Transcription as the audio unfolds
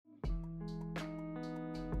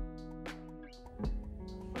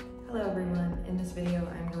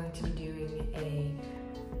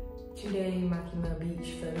2-day Makima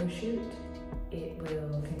Beach photo shoot. It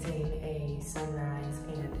will contain a sunrise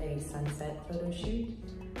and a sunset photo shoot.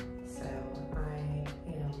 So I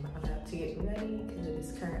am about to get ready because it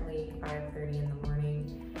is currently 5:30 in the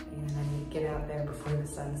morning and I need to get out there before the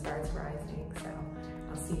sun starts rising. So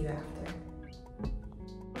I'll see you after.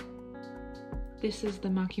 This is the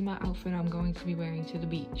Makima outfit I'm going to be wearing to the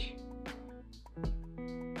beach.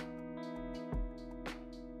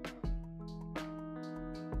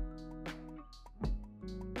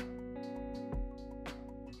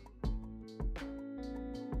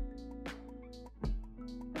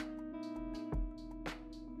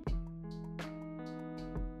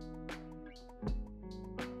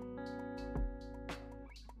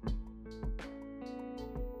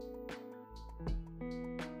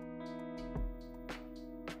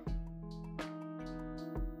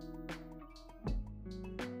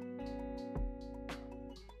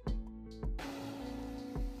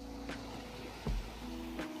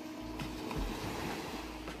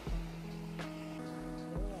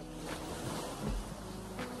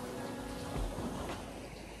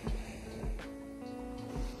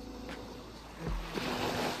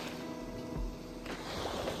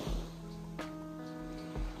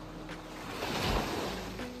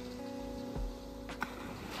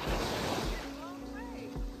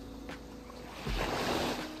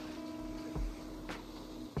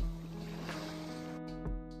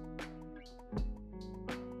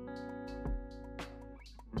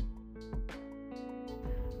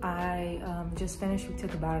 I just finished. We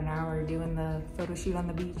took about an hour doing the photo shoot on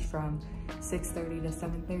the beach from 6:30 to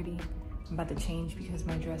 7:30. I'm about to change because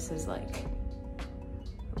my dress is like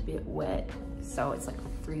a bit wet, so it's like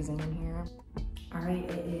freezing in here. All right,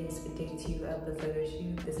 it is day 2 of the photo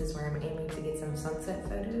shoot. This is where I'm aiming to get some sunset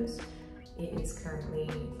photos. It is currently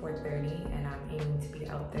 4:30 and I'm aiming to be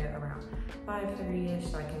out there around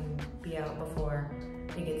 5:30ish so I can be out before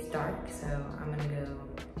it gets dark. So I'm gonna go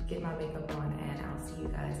get my makeup on and I'll see you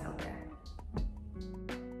guys out there.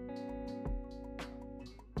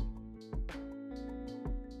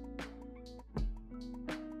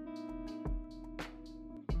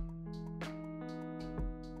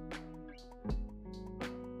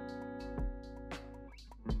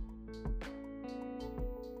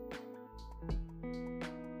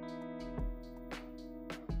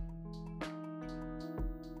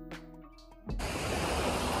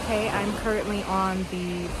 Okay, I'm currently on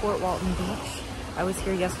the Fort Walton Beach. I was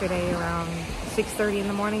here yesterday around 6:30 in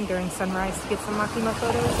the morning during sunrise to get some Makima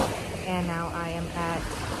photos. And now I am at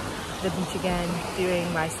the beach again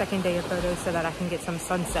doing my second day of photos so that I can get some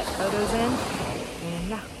sunset photos in. And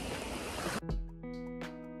yeah.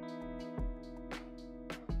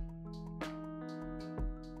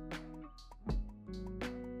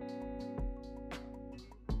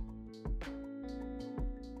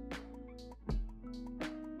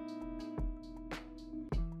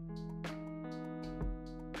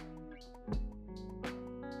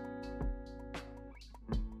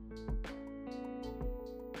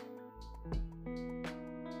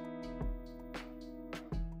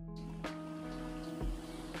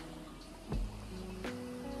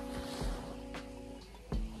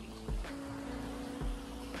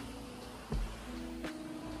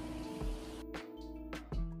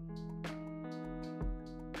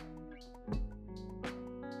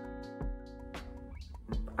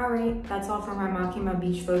 All right, that's all for my Makima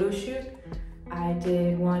Beach photo shoot. I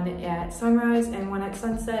did one at sunrise and one at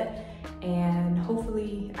sunset, and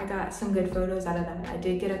hopefully I got some good photos out of that. I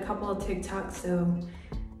did get a couple of TikToks, so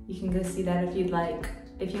you can go see that if you'd like.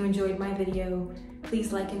 If you enjoyed my video,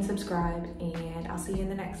 please like and subscribe, and I'll see you in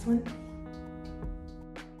the next one.